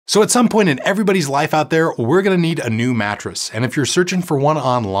So at some point in everybody's life out there, we're gonna need a new mattress. And if you're searching for one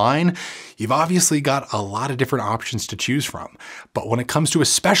online, you've obviously got a lot of different options to choose from. But when it comes to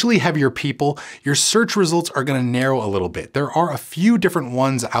especially heavier people, your search results are gonna narrow a little bit. There are a few different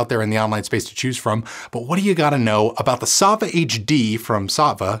ones out there in the online space to choose from, but what do you gotta know about the Saatva HD from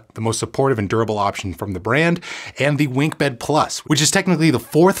Saatva, the most supportive and durable option from the brand, and the WinkBed Plus, which is technically the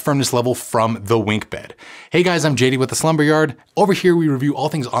 4th firmness level from the WinkBed. Hey guys, I'm JD with the Slumber Yard. Over here, we review all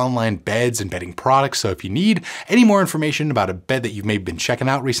things online beds and bedding products. So if you need any more information about a bed that you've maybe been checking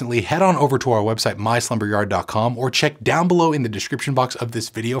out recently, head on over to our website, myslumberyard.com, or check down below in the description box of this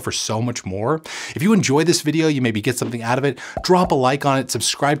video for so much more. If you enjoy this video, you maybe get something out of it, drop a like on it,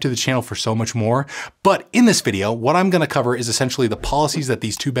 subscribe to the channel for so much more. But in this video, what I'm gonna cover is essentially the policies that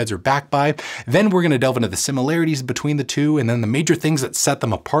these two beds are backed by. Then we're gonna delve into the similarities between the two, and then the major things that set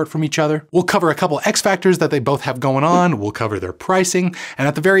them apart from each other. We'll cover a couple X factors that they both have going on. We'll cover their pricing, and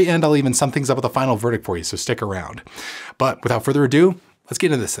at the very end, I'll even sum things up with a final verdict for you, so stick around. But without further ado, let's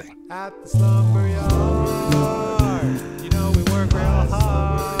get into this thing. At the Slumber Yard, you know we work real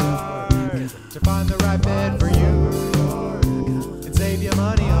hard to find the right bed for you and save you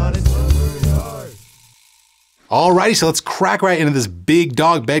money on it. Alrighty, so let's crack right into this big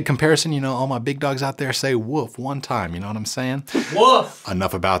dog bed comparison. You know, all my big dogs out there say woof one time, you know what I'm saying? Woof!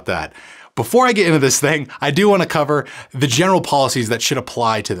 Enough about that. Before I get into this thing, I do want to cover the general policies that should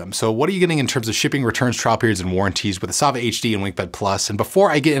apply to them. So what are you getting in terms of shipping, returns, trial periods, and warranties with the Saatva HD and WinkBed Plus? And before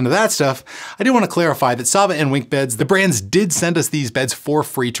I get into that stuff, I do want to clarify that Saatva and WinkBeds, the brands did send us these beds for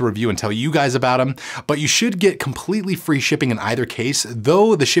free to review and tell you guys about them, but you should get completely free shipping in either case,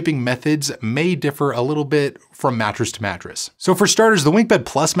 though the shipping methods may differ a little bit from mattress to mattress. So for starters, the WinkBed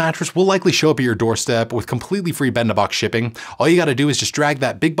Plus mattress will likely show up at your doorstep with completely free bed-in-a-box shipping. All you gotta do is just drag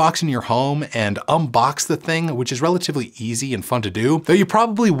that big box into your home and unbox the thing, which is relatively easy and fun to do, though you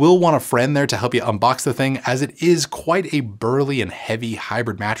probably will want a friend there to help you unbox the thing, as it is quite a burly and heavy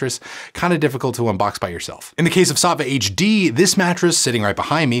hybrid mattress, kind of difficult to unbox by yourself. In the case of Saatva HD, this mattress sitting right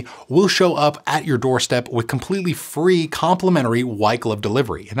behind me will show up at your doorstep with completely free complimentary white glove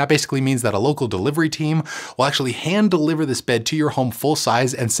delivery. And that basically means that a local delivery team will actually hand deliver this bed to your home full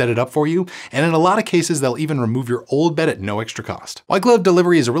size and set it up for you. And in a lot of cases, they'll even remove your old bed at no extra cost. White glove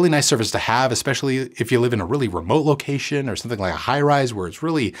delivery is a really nice service to have, especially if you live in a really remote location or something like a high rise where it's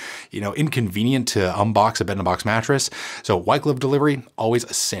really, inconvenient to unbox a bed-in-a-box mattress. So white glove delivery, always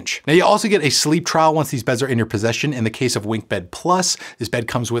a cinch. Now you also get a sleep trial once these beds are in your possession. In the case of WinkBed Plus, this bed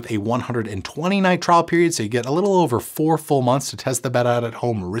comes with a 120-night trial period, so you get a little over 4 full months to test the bed out at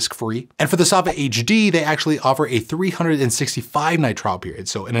home risk-free. And for the Saatva HD, they actually offer a 365-night trial period,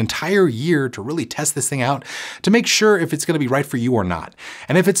 so an entire year to really test this thing out to make sure if it's gonna be right for you or not.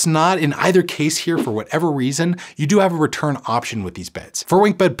 And if it's not, in either case here, for whatever reason, you do have a return option with these beds. For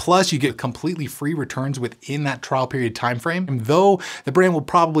WinkBed Plus, you get completely free returns within that trial period time frame, though the brand will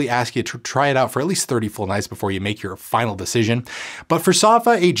probably ask you to try it out for at least 30 full nights before you make your final decision. But for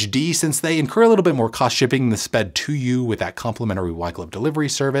Saatva HD, since they incur a little bit more cost shipping this bed to you with that complimentary white glove delivery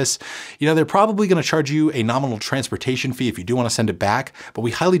service, they're probably gonna charge you a nominal transportation fee if you do wanna send it back, but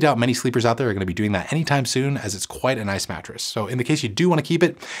we highly doubt many sleepers out there are gonna be doing that anytime soon, as it's quite a nice mattress. So in the case you do wanna keep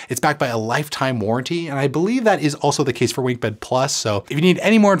it, it's backed by a lifetime warranty, and I believe that is also the case for WinkBed Plus. So if you need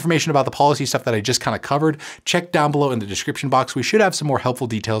any more information about the policy stuff that I just kind of covered, check down below in the description box. We should have some more helpful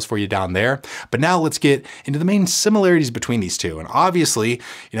details for you down there. But now let's get into the main similarities between these two. And obviously,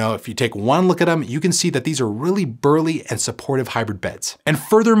 if you take one look at them, you can see that these are really burly and supportive hybrid beds. And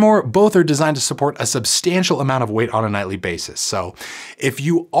furthermore, both are designed to support a substantial amount of weight on a nightly basis. So if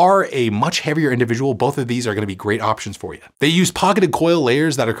you are a much heavier individual, both of these are going to be great options for you. They use pocketed coil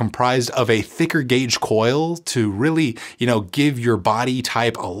layers that are comprised of a thicker gauge coil to really, give your body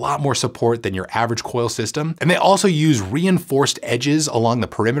type a lot more support than your average coil system. And they also use reinforced edges along the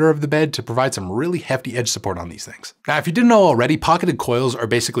perimeter of the bed to provide some really hefty edge support on these things. Now, if you didn't know already, pocketed coils are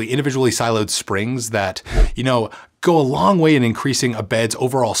basically individually siloed springs that, go a long way in increasing a bed's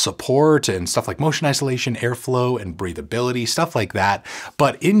overall support and stuff like motion isolation, airflow, and breathability, stuff like that.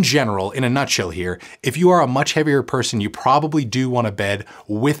 But in general, in a nutshell here, if you are a much heavier person, you probably do want a bed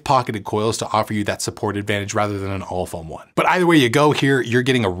with pocketed coils to offer you that support advantage rather than an all foam one. But either way you go here, you're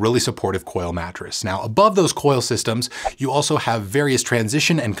getting a really supportive coil mattress. Now, above those coil systems, you also have various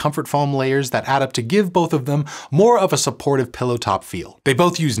transition and comfort foam layers that add up to give both of them more of a supportive pillow top feel. They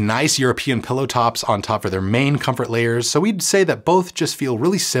both use nice European pillow tops on top for their main comfort layers, so we'd say that both just feel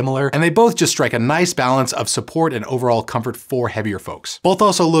really similar, and they both just strike a nice balance of support and overall comfort for heavier folks. Both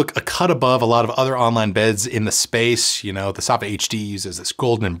also look a cut above a lot of other online beds in the space. You know, the Saatva HD uses this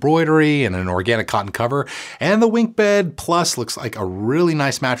golden embroidery and an organic cotton cover, and the WinkBed Plus looks like a really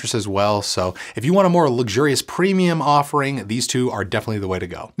nice mattress as well. So if you want a more luxurious premium offering, these two are definitely the way to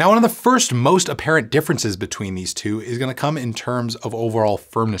go. Now, one of the first most apparent differences between these two is going to come in terms of overall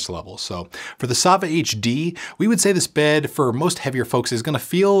firmness level. So for the Saatva HD, we would say this bed for most heavier folks is going to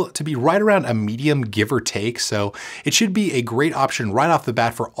feel to be right around a medium, give or take. So it should be a great option right off the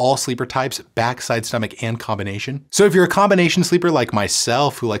bat for all sleeper types, back, side, stomach, and combination. So if you're a combination sleeper like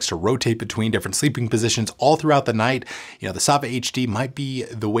myself who likes to rotate between different sleeping positions all throughout the night, you know, the Saatva HD might be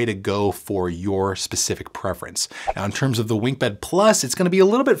the way to go for your specific preference. Now, in terms of the WinkBed Plus, it's going to be a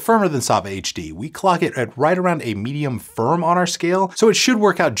little bit firmer than Saatva HD. We clock it at right around a medium firm on our scale, so it should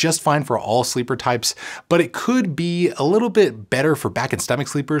work out just fine for all sleeper types, but it could be a little bit better for back and stomach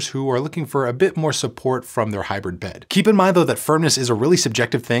sleepers who are looking for a bit more support from their hybrid bed. Keep in mind though that firmness is a really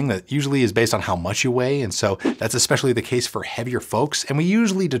subjective thing that usually is based on how much you weigh, and so that's especially the case for heavier folks, and we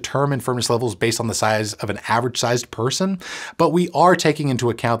usually determine firmness levels based on the size of an average sized person, but we are taking into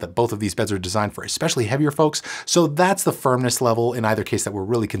account that both of these beds are designed for especially heavier folks, so that's the firmness level in either case that we're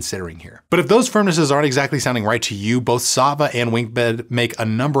really considering here. But if those firmnesses aren't exactly sounding right to you, both Saatva and WinkBed make a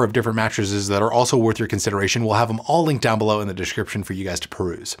number of different mattresses that are also worth your consideration. We'll have them all linked down below in the description for you guys to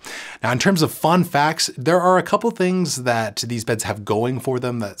peruse. Now, in terms of fun facts, there are a couple things that these beds have going for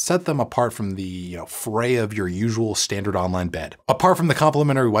them that set them apart from the fray of your usual standard online bed. Apart from the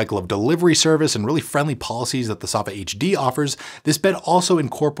complimentary white glove delivery service and really friendly policies that the Saatva HD offers, this bed also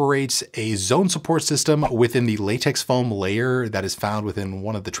incorporates a zone support system within the latex foam layer that is found within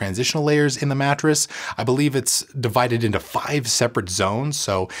one of the transitional layers in the mattress. I believe it's divided into 5 separate zones,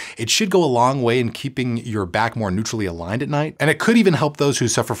 so it should go a long way in keeping your back more neutrally aligned at night, and it could even help those who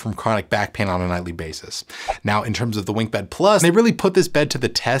suffer from chronic back pain on a nightly basis. Now, in terms of the WinkBed Plus, they really put this bed to the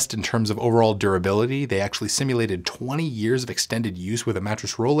test in terms of overall durability. They actually simulated 20 years of extended use with a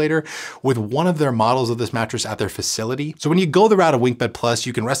mattress rollator with one of their models of this mattress at their facility. So when you go the route of WinkBed Plus,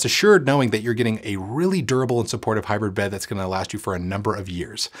 you can rest assured knowing that you're getting a really durable and supportive hybrid bed that's going to last you for a number of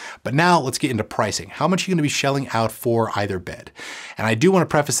years. But now let's get into pricing. How much are you going to be shelling out for either bed? And I do want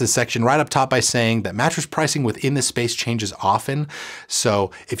to preface this section right up top by saying that mattress pricing within this space changes often.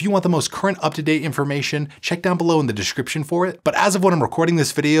 So if you want the most current up-to-date information, check down below in the description for it. But as of when I'm recording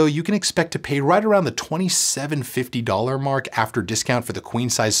this video, you can expect to pay right around the $27.50 mark after discount for the queen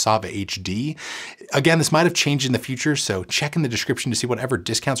size Saatva HD. Again, this might have changed in the future, so check in the description to see whatever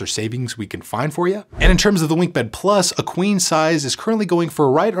discounts or savings we can find for you. And in terms of the WinkBed Plus, a queen size is currently going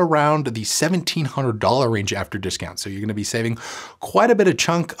for right around the $1,700 range after discount. So you're going to be saving quite a bit of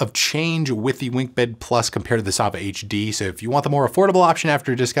chunk of change with the WinkBed Plus compared to the Saatva HD. So if you want the more affordable option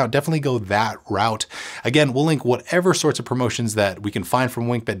after discount, definitely go that route. Again, we'll link whatever sorts of promotions that we can find from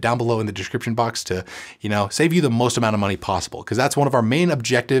WinkBed down below in the description box to, save you the most amount of money possible, because that's one of our main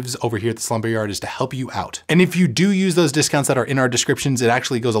objectives over here at the Slumber Yard, is to help you out. And if you do use those discounts that are in our descriptions, it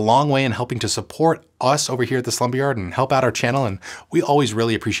actually goes a long way in helping to support us over here at the Slumber Yard and help out our channel, and we always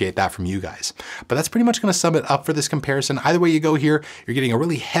really appreciate that from you guys. But that's pretty much going to sum it up for this comparison. Either way you go here, you're getting a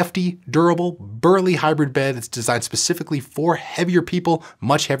really hefty, durable, burly hybrid bed that's designed specifically for heavier people,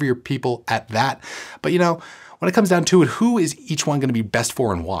 much heavier people at that. But when it comes down to it, who is each one going to be best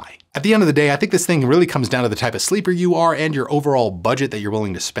for and why? At the end of the day, I think this thing really comes down to the type of sleeper you are and your overall budget that you're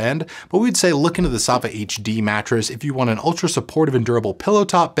willing to spend. But we'd say look into the Saatva HD mattress if you want an ultra supportive and durable pillow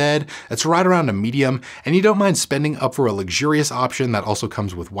top bed that's right around a medium, and you don't mind spending up for a luxurious option that also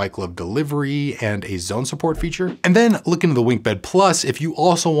comes with white glove delivery and a zone support feature. And then look into the WinkBed Plus if you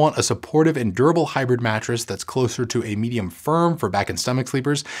also want a supportive and durable hybrid mattress that's closer to a medium firm for back and stomach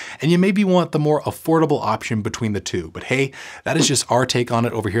sleepers, and you maybe want the more affordable option between the two. But hey, that is just our take on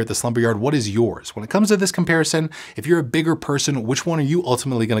it over here at the Slumber Yard. What is yours? When it comes to this comparison, if you're a bigger person, which one are you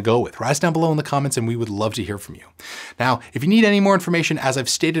ultimately going to go with? Write us down below in the comments and we would love to hear from you. Now, if you need any more information, as I've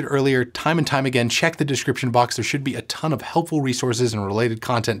stated earlier, time and time again, check the description box. There should be a ton of helpful resources and related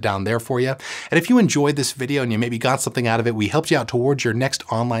content down there for you. And if you enjoyed this video and you maybe got something out of it, we helped you out towards your next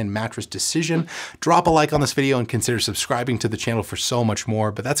online mattress decision, drop a like on this video and consider subscribing to the channel for so much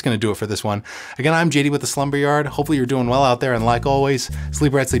more. But that's going to do it for this one. Again, I'm JD with the Slumber Yard. Hopefully you're doing well out there, and like always,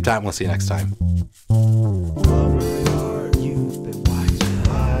 sleep right, sleep tight, and we'll see you next time.